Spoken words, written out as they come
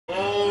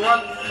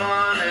what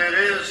fun it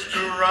is to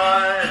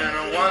ride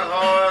in a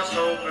one-horse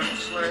open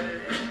sleigh.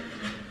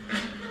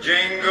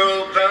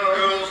 Jingle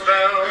bells,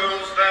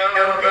 bells,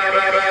 bells,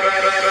 bells.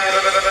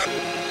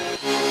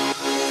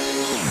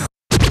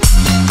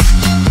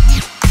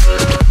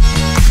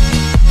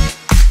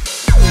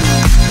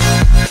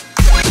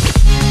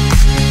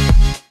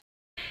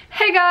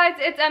 Hey guys,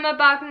 it's Emma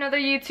back with another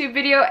YouTube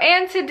video,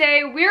 and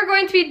today we're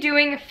going to be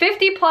doing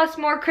 50 plus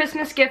more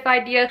Christmas gift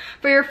ideas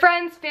for your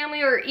friends,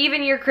 family, or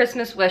even your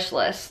Christmas wish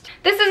list.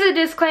 This is a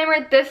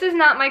disclaimer, this is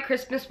not my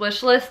Christmas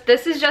wish list.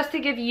 This is just to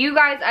give you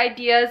guys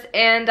ideas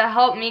and to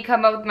help me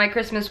come up with my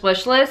Christmas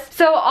wish list.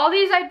 So all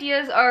these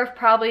ideas are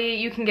probably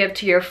you can give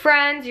to your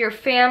friends, your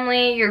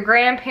family, your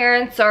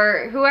grandparents,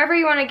 or whoever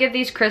you want to give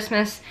these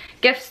Christmas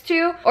gifts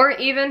to, or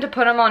even to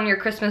put them on your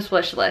Christmas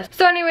wish list.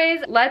 So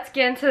anyways, let's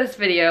get into this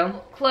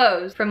video.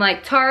 Clothes from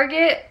like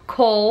Target,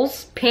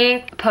 Kohl's,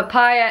 Pink,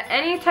 Papaya,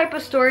 any type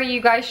of store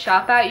you guys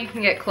shop at, you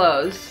can get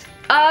clothes.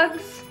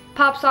 Uggs,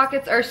 pop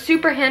sockets are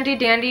super handy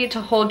dandy to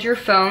hold your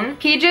phone.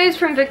 PJs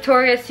from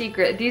Victoria's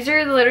Secret. These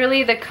are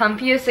literally the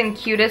comfiest and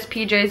cutest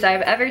PJs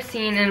I've ever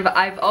seen, and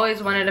I've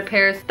always wanted a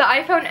pair. The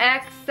iPhone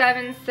X,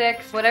 7,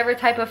 6, whatever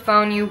type of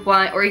phone you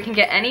want, or you can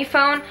get any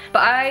phone, but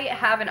I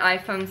have an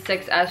iPhone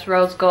 6s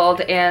rose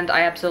gold and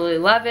I absolutely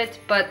love it,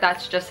 but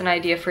that's just an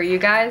idea for you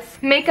guys.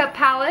 Makeup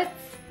palettes,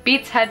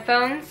 Beats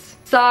headphones,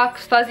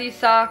 socks, fuzzy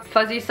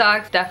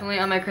socks, definitely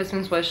on my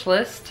Christmas wish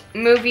list.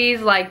 Movies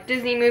like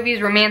Disney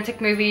movies,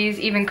 romantic movies,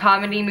 even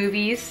comedy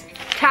movies.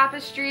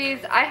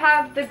 Tapestries, I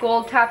have the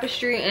gold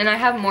tapestry and I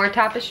have more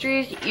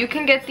tapestries. You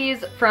can get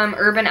these from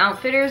Urban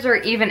Outfitters or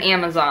even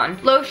Amazon.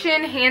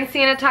 Lotion, hand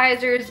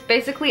sanitizers,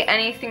 basically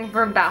anything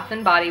from Bath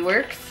and Body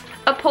Works.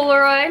 A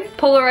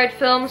Polaroid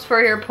films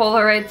for your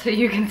Polaroid so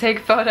you can take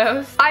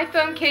photos.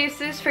 iPhone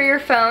cases for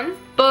your phone.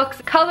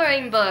 Books,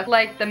 coloring books,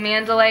 like the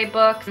Mandalay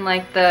books and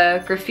like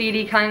the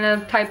graffiti kind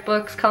of type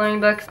books, coloring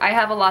books. I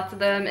have a lot of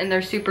them and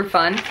they're super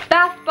fun.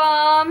 Bath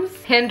bombs,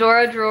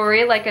 Pandora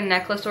jewelry like a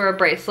necklace or a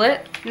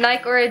bracelet.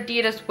 Nike or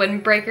Adidas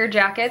windbreaker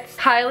jackets.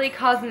 Kylie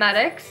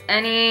Cosmetics,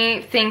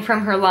 anything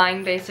from her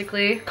line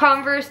basically.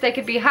 Converse, they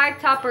could be high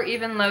top or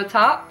even low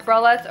top.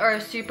 Bralettes are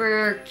a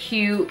super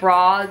cute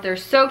bra. They're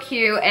so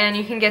cute and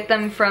you can get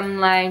them from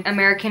like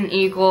American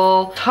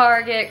Eagle,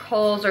 Target,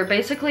 Kohl's, or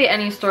basically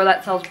any store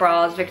that sells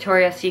bras,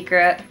 Victoria's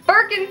Secret.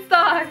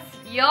 Birkenstocks!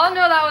 Y'all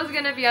know that was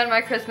gonna be on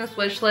my Christmas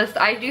wish list.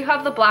 I do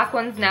have the black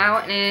ones now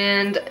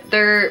and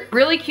they're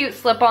really cute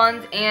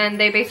slip-ons and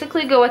they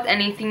basically go with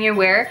anything you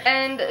wear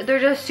and they're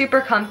just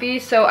super comfy,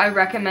 so I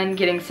recommend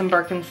getting some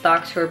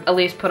Birkenstocks or at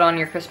least put on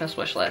your Christmas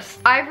wish list.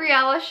 Ivory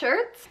Ella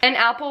shirts, an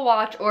Apple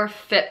Watch or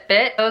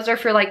Fitbit. Those are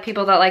for like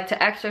people that like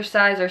to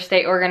exercise or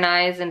stay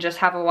organized and just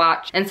have a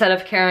watch instead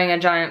of carrying a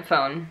giant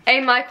phone. A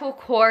Michael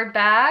Kors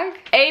bag,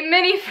 a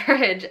mini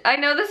fridge. I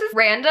know this is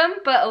random,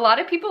 but a lot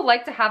of people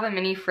like to have a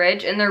mini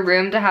fridge in their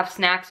room to have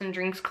snacks and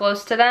drinks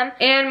close to them,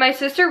 and my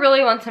sister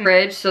really wants a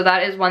fridge, so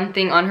that is one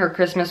thing on her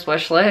Christmas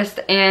wish list.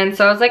 And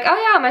so I was like,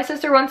 oh yeah, my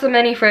sister wants a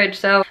mini fridge,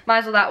 so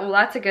might as well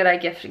that's a good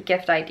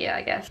gift idea,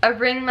 I guess. A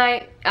ring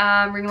light.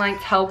 Ring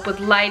lights help with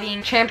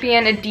lighting.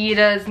 Champion,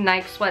 Adidas,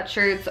 Nike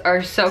sweatshirts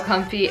are so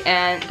comfy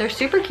and they're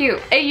super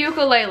cute. A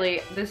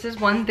ukulele. This is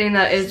one thing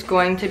that is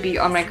going to be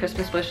on my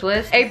Christmas wish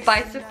list. A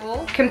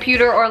bicycle,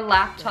 computer or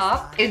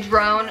laptop, a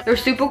drone. They're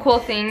super cool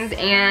things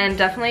and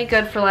definitely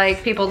good for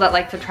like people that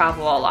like to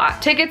travel a lot.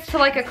 Tickets to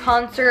like a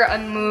concert, a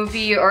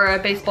movie, or a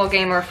baseball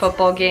game or a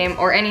football game,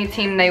 or any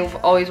team they've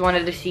always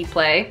wanted to see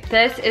play.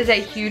 This is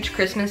a huge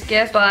Christmas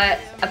gift, but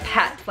a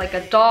pet, like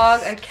a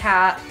dog, a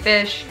cat,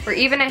 fish, or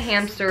even a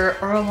hamster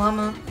or a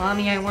llama.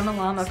 Mommy, I want a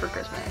llama for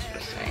Christmas,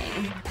 just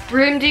saying.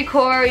 Room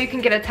decor, you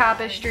can get a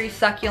tapestry,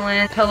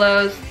 succulent,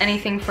 pillows,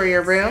 anything for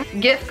your room.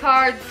 Gift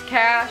cards,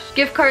 cash.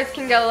 Gift cards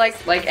can go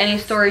like any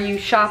store you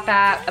shop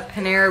at, a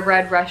Panera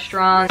Bread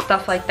restaurant,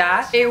 stuff like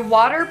that. A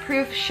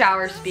waterproof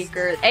shower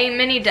speaker, a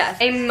mini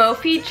desk, a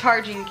Mophie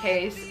charging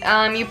case.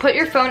 You put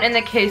your phone in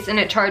the case and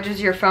it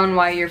charges your phone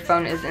while your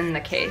phone is in the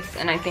case,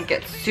 and I think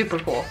it's super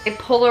cool. A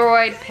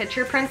Polaroid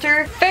picture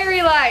printer.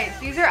 Fairy lights.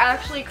 These are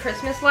actually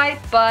Christmas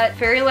lights, but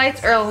fairy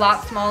lights are a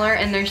lot smaller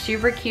and they're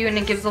super cute and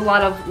it gives a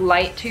lot of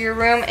light to your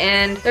room,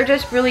 and they're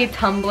just really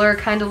Tumblr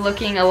kind of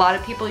looking. A lot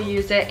of people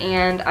use it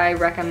and I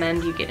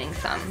recommend you getting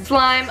some.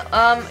 Slime.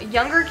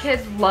 Younger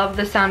kids love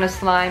the sound of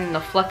slime and the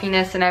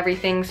fluffiness and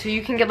everything, so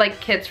you can get like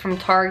kits from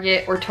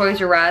Target or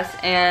Toys R Us,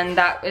 and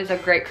that is a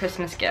great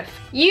Christmas gift.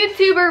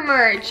 YouTuber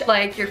merch,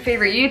 like your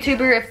favorite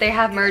YouTuber, if they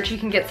have merch you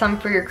can get some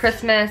for your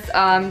Christmas.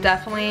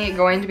 Definitely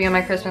going to be on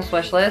my Christmas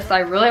wish list. I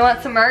really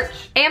want some merch.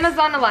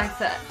 Amazon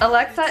Alexa.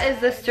 Alexa is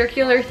this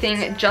circular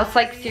thing just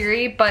like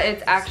Siri, but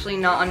it's actually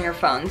not on your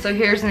phone. So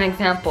here's an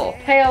example.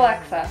 Hey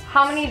Alexa,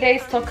 how many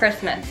days till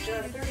Christmas?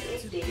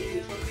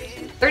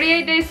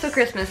 38 days till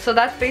Christmas, so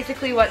that's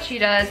basically what she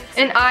does.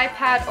 An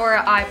iPad or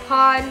an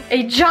iPod.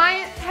 A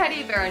giant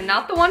teddy bear,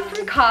 not the one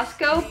from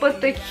Costco,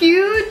 but the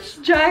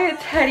huge giant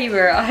teddy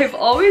bear. I've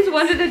always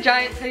wanted a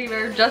giant teddy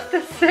bear just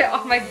to sit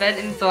on my bed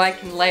and so I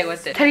can lay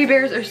with it. Teddy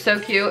bears are so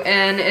cute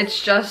and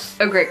it's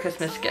just a great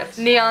Christmas gift.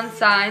 Neon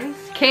signs,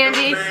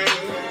 candy.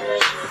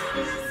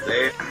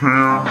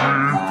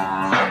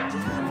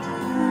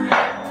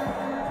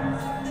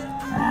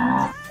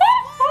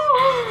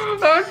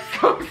 That's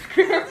so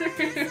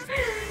scary.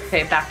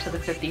 Okay, back to the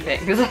 50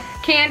 things.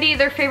 Candy,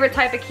 their favorite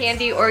type of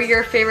candy or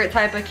your favorite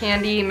type of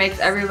candy makes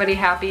everybody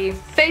happy.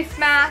 Face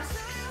masks,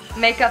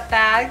 makeup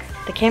bag.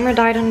 The camera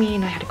died on me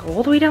and I had to go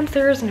all the way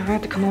downstairs and now I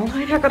have to come all the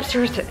way back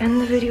upstairs to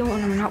end the video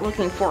and I'm not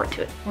looking forward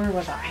to it. Where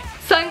was I?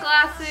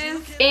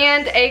 Sunglasses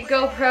and a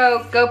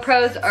GoPro.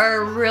 GoPros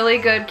are really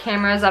good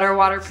cameras that are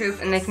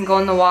waterproof and they can go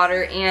in the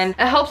water, and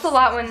it helps a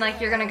lot when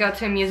like you're gonna go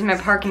to amusement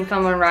park and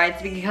film on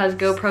rides because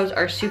GoPros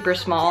are super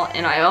small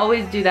and I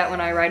always do that when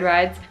I ride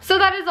rides. So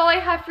that is all I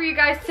have for you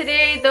guys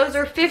today. Those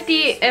are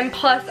 50 and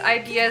plus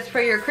ideas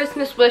for your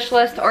Christmas wish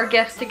list or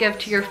gifts to give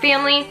to your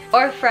family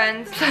or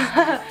friends.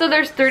 So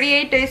there's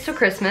 38 days to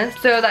Christmas,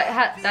 so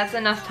that's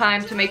enough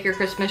time to make your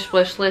Christmas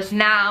wish list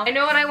now. I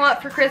know what I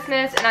want for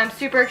Christmas and I'm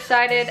super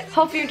excited.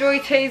 Hope you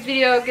enjoyed today's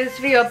video. Give this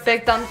video a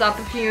big thumbs up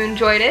if you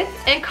enjoyed it.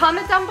 And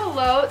comment down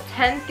below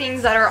 10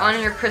 things that are on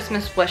your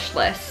Christmas wish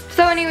list.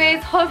 So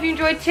anyways, hope you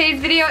enjoyed today's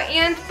video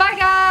and bye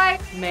guys!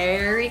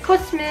 Merry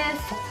Christmas!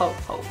 Ho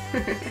ho.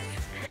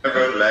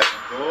 Never let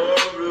go,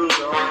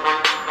 Rudolph.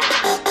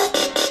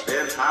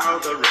 Then how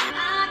the rain.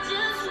 I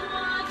just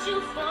want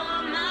you for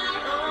my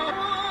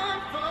own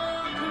for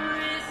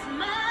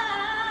Christmas.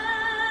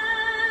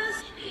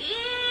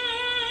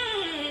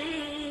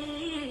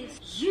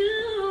 Is you.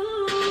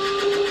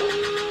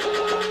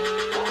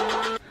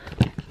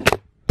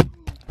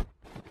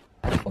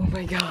 Oh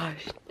my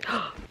gosh.